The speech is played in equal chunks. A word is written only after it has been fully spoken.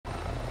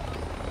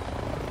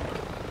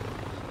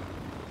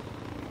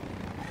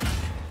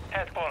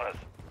headquarters.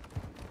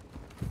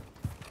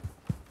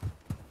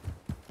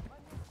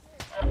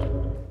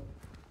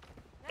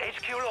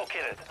 HQ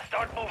located.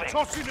 Start moving.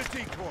 Tossing a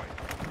decoy.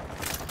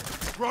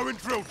 Throwing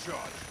drill charge.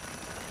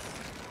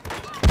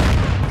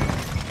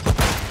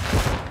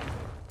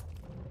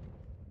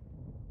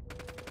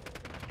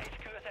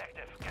 HQ is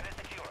active. Get it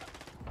secure.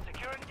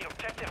 Securing the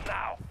objective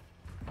now.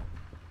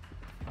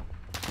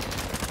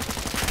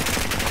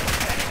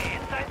 Enemy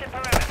inside the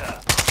perimeter.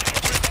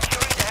 We're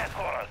securing the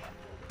headquarters.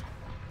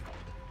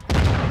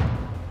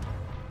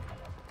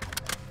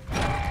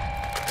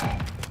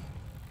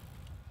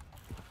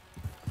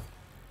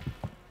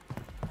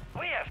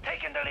 We have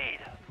taken the lead.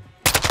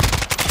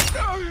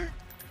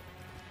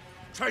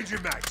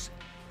 Changing mags.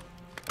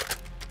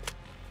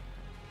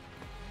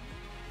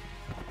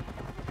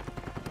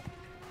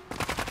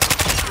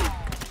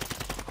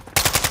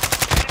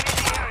 Enemy in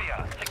the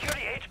area. Secure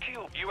the HQ.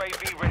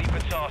 UAV ready for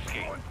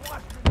tasking.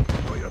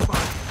 Got your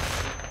back.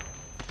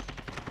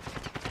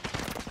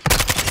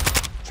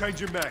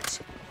 Changing mags.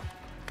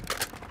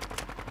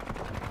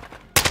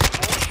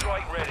 More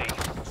strike ready.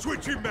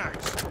 Switching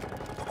mags.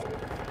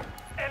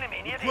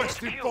 Enemy near the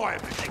Requesting HQ. fire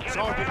mission. Secure the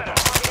Target perimeter.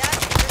 marked. Copy that.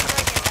 We're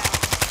striking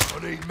I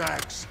now. need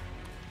mags.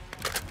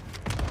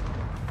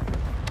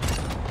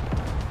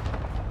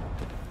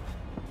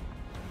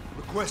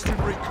 Requesting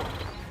recon.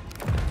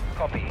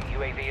 Copy.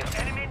 UAV is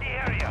enemy in the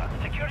area.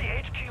 Secure the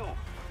HQ.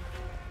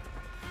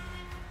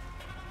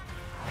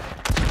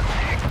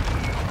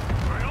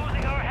 We're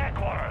losing our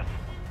headquarters.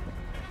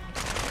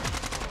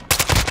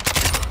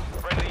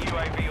 Friendly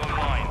UAV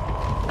online.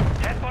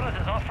 Headquarters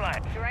is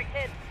offline. Direct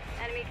hits.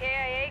 Enemy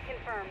KIA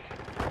confirmed.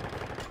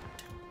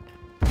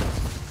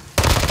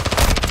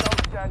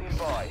 Standing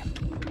by.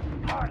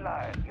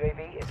 Hardline. UAV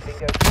is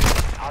bingo.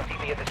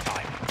 RTB at this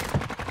time.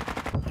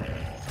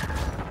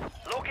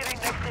 Locating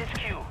next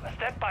HQ.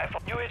 Stand by for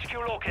new HQ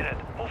located.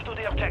 Move to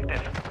the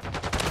objective.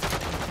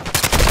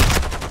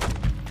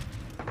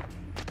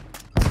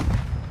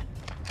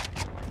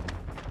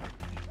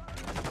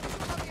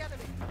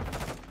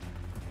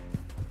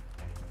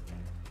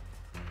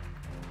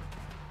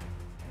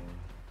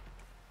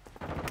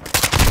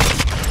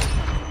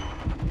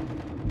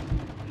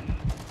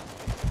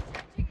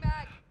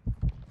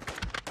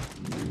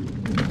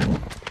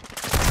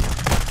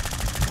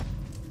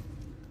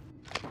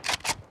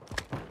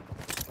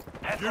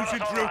 Using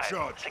drill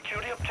charge.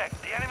 Secure the objective.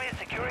 The enemy is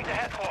securing the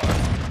headquarters.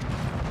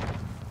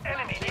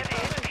 Enemy near the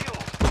HQ.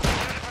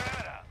 Secure the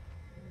perimeter.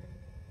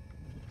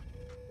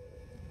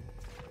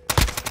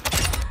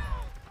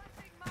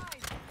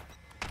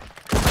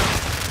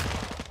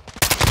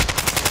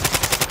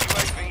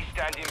 UAV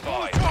standing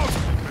by.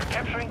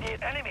 Capturing the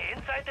enemy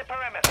inside the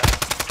perimeter.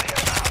 Clear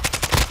them out.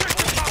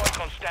 Full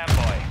squad on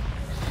standby.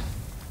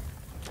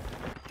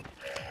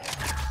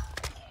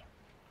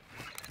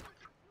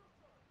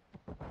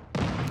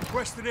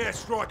 Requesting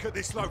airstrike at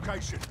this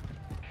location.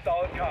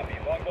 Solid copy.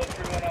 Longbow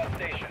 3-1 on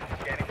station.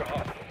 Scanning for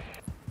hostiles.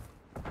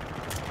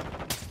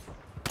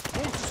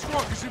 Water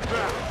strikers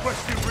inbound.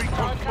 Requesting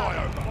recon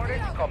flyover.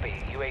 Ordered. Copy.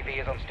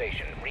 UAV is on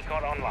station.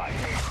 Recon online.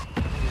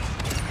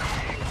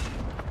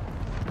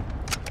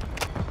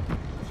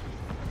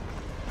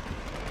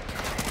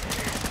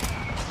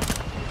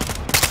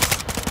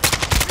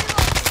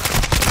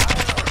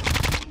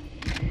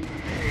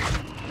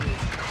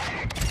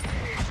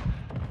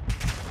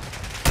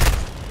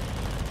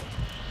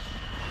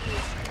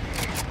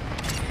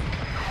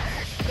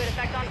 Good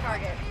effect on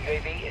target.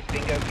 UAV is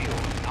bingo fuel.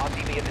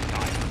 RTB at this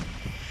time.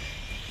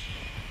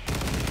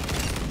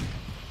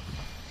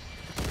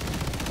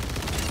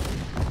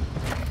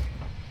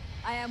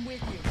 I am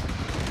with you.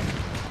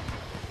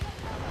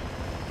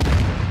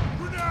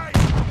 Grenade!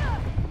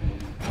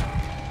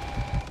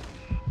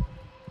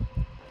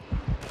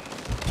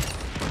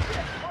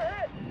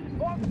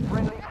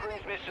 Friendly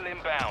cruise missile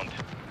inbound.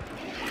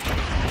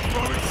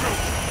 Throwing drill.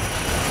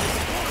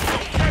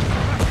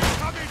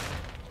 Coming!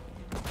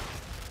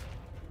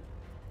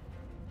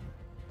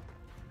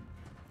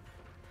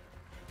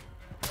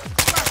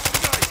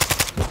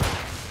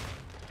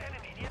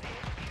 Enemy near the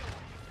HQ.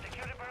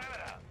 Secure the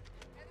perimeter.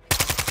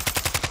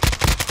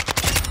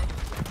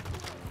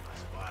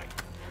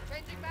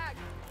 Changing mag.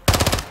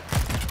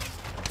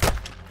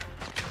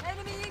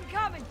 Enemy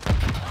incoming.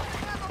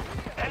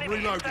 Enemy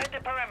Reloading. inside the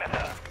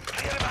perimeter.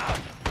 Clear them out.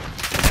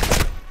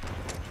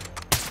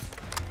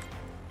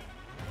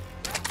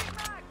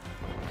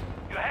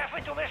 You're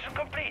halfway to mission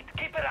complete.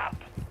 Keep it up.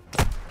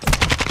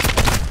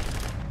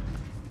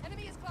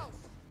 Enemy is close.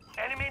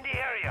 Enemy in the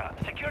area.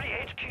 Secure the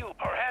HQ.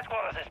 Our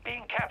headquarters is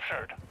being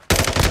captured.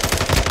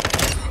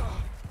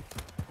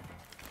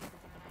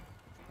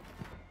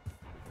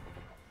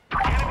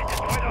 Enemy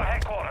destroyed our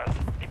headquarters.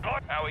 Deploy.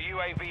 Our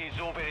UAV is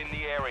orbiting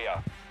the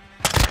area.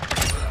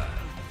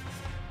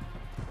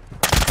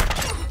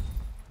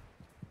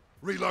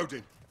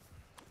 Reloading.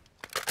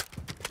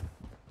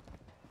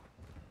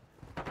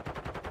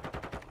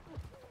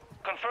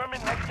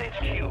 Confirming next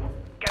HQ.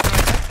 Get the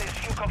next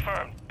HQ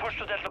confirmed. Push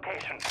to that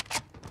location.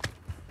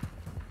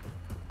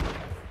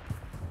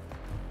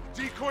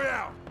 Decoy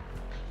out.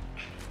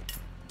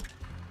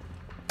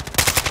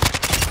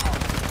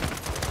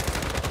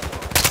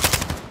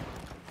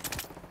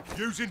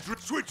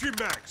 Switching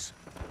mags.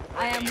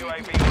 I am with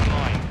UAV you.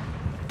 online.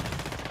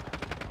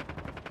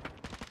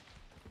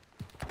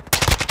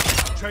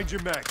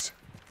 Changing mags.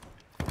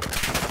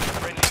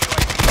 Friendly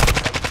UAV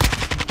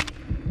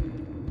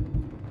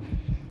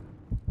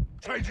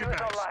Changing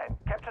mags. online.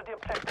 Capture the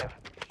objective.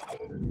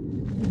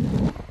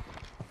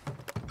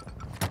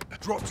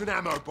 Dropped an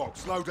ammo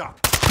box. Load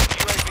up.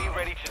 UAV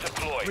ready to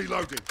deploy.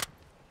 Reloading.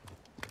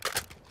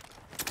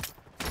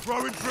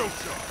 Throwing drill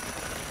shot.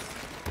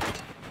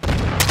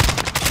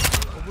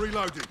 I'm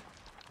reloading.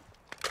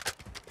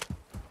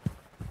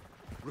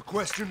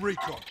 Requesting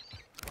recon.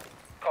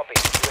 Copy.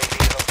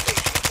 UAV is on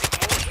station.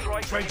 More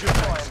strike ready Changing to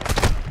fire. mags.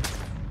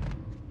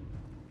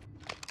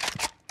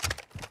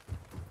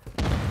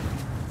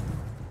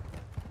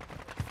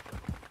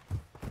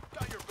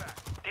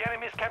 The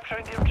enemy is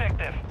capturing the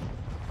objective.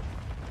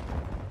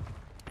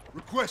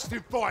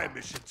 Requesting fire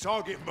mission.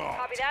 Target marked.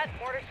 Copy that.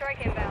 Mortar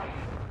strike inbound.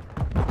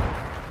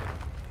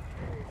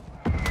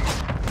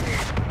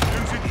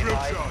 Using drill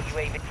Live charge.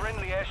 UAV.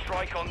 Friendly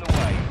airstrike on the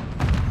way.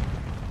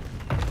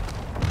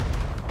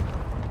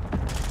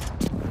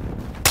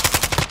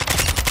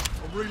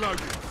 I'm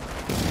reloading.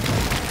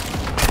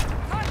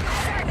 Target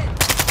sighted!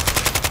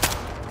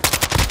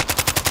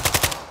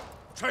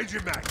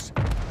 Changing mags.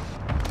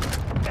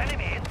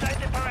 Enemy inside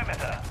the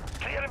perimeter.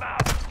 Clear him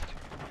out.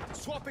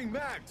 Swapping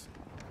mags.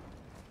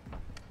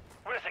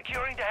 We're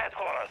securing the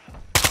headquarters.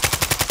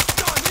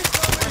 Done.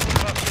 Incoming.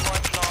 Cluster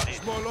line planted.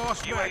 It's my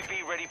last mag.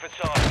 UAV ready for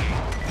targeting.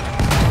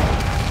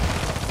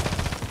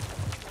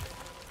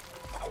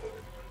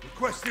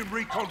 Requesting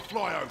recon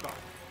flyover.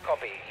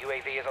 Copy.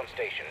 UAV is on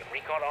station.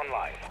 Recon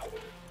online.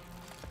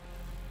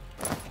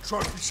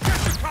 Trophy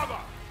scatter cover.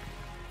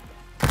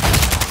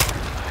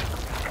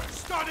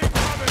 Stun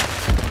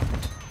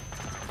incoming.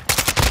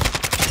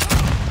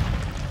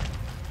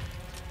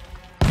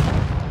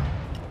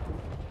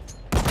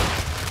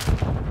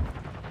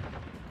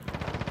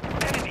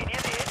 Enemy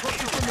near the HQ.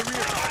 Trophy from the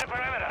rear. Secure the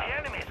perimeter. The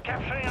enemy is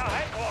capturing our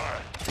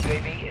headquarters.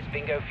 UAV is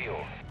bingo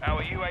fuel.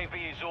 Our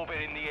UAV is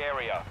orbiting the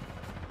area.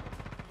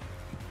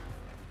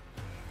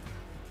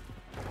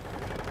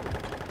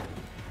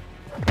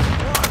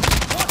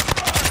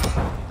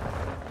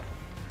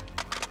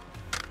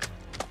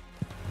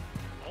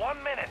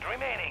 One minute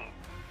remaining.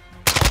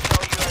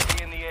 Hostile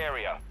UAV in the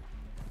area.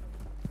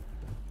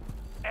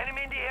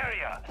 Enemy in the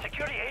area.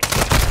 Secure the HQ.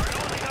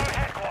 We're losing our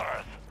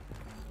headquarters.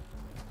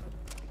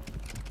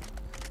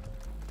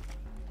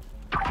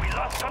 We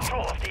lost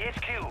control of the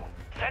HQ.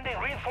 Sending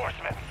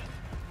reinforcements.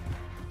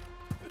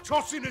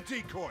 Tossing a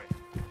decoy.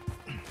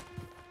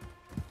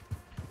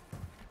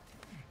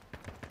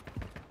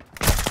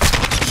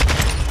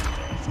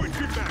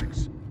 Switching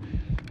mags.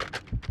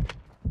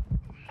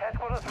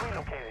 Headquarters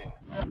relocating.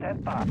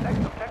 Stand by.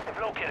 Next objective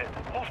located.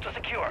 Move to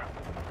secure.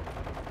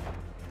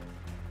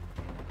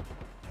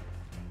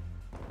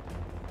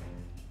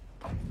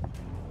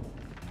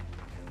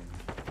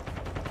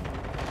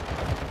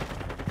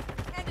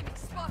 Enemy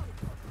spotted!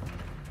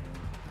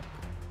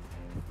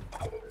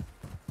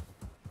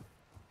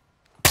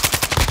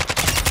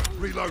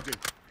 Reloading.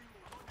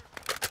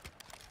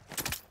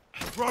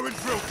 Throwing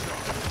drill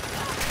shot.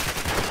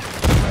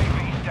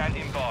 UAV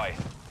standing by.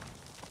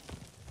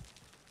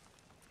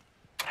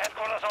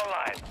 Headquarters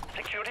online.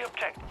 Secure the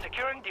objective.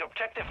 Securing the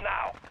objective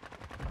now.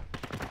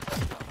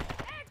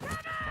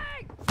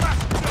 Incoming!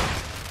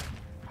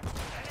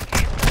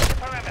 Enemy inside the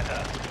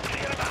perimeter.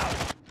 Clear them out.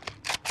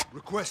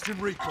 Requesting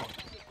recon.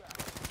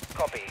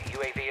 Copy.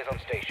 UAV is on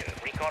station.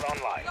 Recon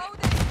online.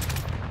 Loading!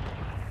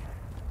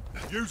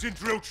 Using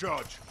drill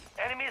charge.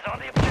 Enemies on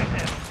the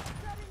objective.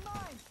 Setting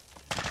mine!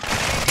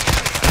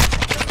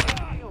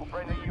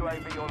 Friendly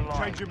UAV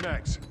online. Changing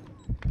mags.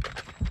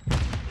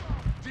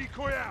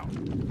 Decoy out.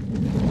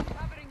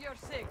 Covering your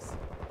six.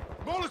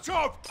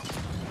 Molotov!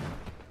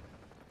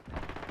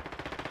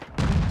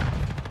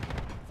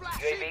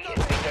 UAV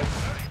is bingo.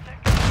 30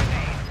 seconds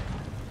remain.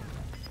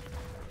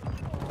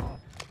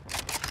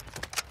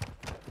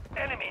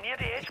 Enemy near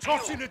the HQ.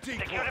 Tossing a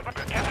decoy. Secure the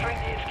capturing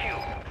the HQ.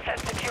 Set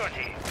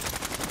security.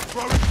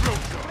 Throwing drill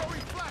shot.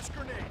 Flash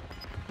grenade.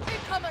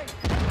 Incoming!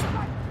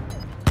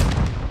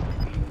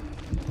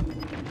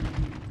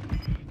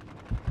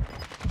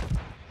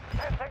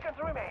 10 seconds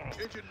remaining.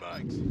 Engine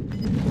mags.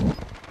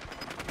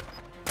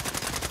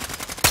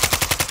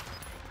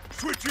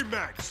 Switching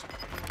mags.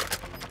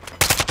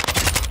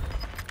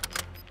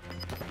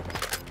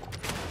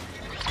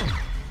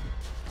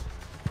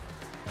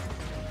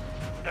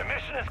 The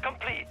mission is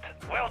complete.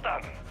 Well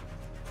done.